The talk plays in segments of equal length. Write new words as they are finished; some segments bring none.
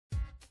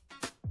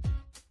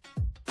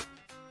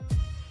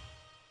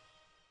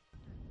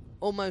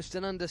Almost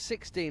an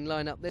under-16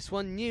 lineup, this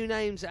one. New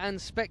names and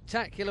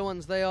spectacular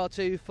ones they are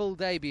too. Full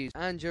debuts.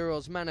 Anjur,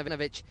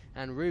 Osmanovic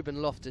and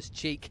Ruben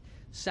Loftus-Cheek.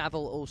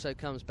 Saville also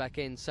comes back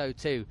in, so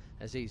too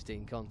Aziz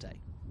Deen-Conteh.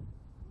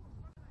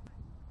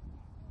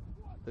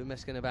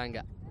 Boumesca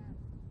Bangna.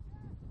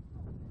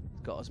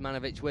 Got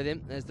Osmanovic with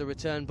him. There's the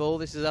return ball.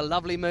 This is a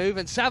lovely move,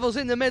 and Saville's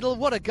in the middle.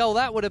 What a goal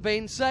that would have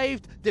been.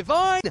 Saved.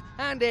 Devyne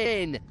and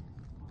in.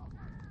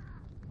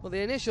 Well, the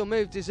initial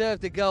move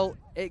deserved a goal.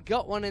 It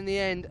got one in the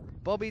end.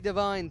 Bobby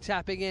Devyne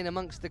tapping in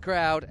amongst the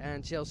crowd,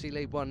 and Chelsea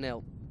lead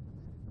 1-0.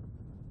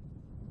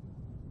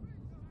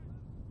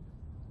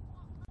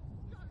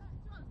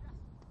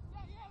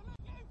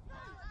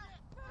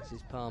 This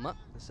is Palmer,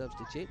 the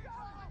substitute.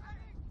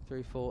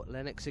 Through for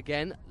Lennox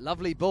again.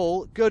 Lovely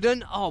ball.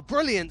 Gooden. Oh,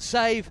 brilliant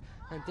save.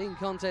 And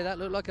Deen-Conteh, that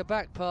looked like a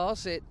back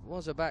pass. It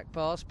was a back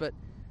pass, but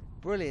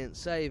brilliant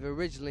save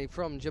originally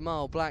from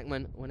Jamal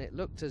Blackman when it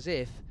looked as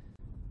if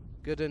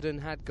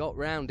Gooden had got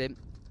round him.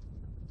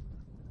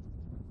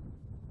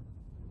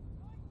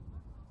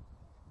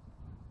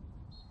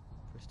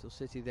 Bristol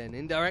City then.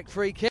 Indirect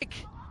free kick.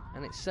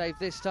 And it's saved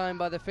this time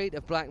by the feet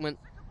of Blackman.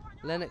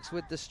 Lennox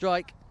with the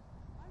strike.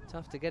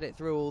 Tough to get it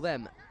through all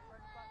them.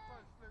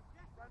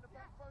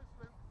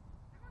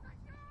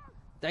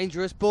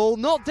 Dangerous ball,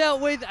 not dealt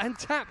with and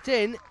tapped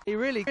in. He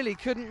really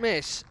couldn't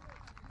miss.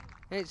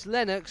 It's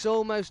Lennox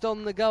almost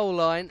on the goal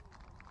line.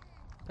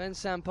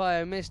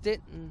 Sampayo missed it,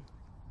 and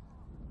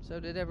so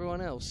did everyone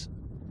else.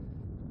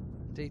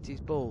 Nditi's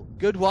ball,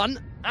 good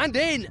one, and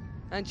in!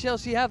 And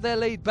Chelsea have their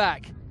lead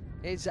back.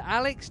 It's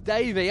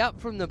Davey up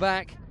from the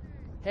back,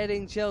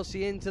 heading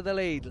Chelsea into the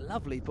lead.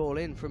 Lovely ball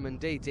in from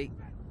Nditi.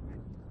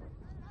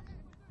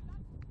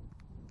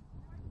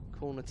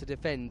 Corner to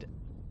defend.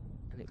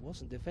 And it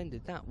wasn't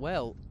defended that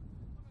well.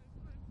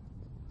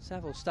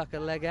 Saville stuck a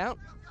leg out.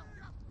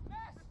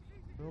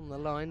 On the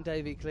line,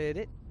 Davey cleared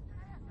it.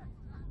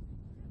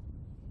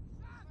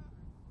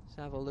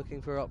 Saville looking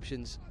for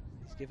options.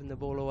 He's given the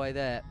ball away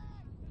there.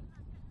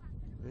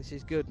 This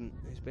is Gooden,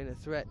 who's been a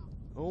threat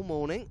all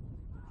morning.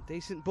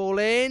 Decent ball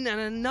in, and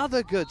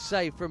another good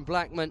save from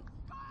Blackman.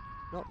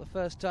 Not the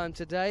first time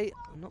today,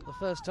 not the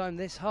first time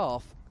this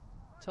half.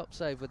 Top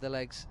save with the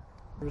legs.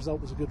 The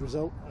result was a good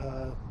result.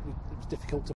 It was difficult to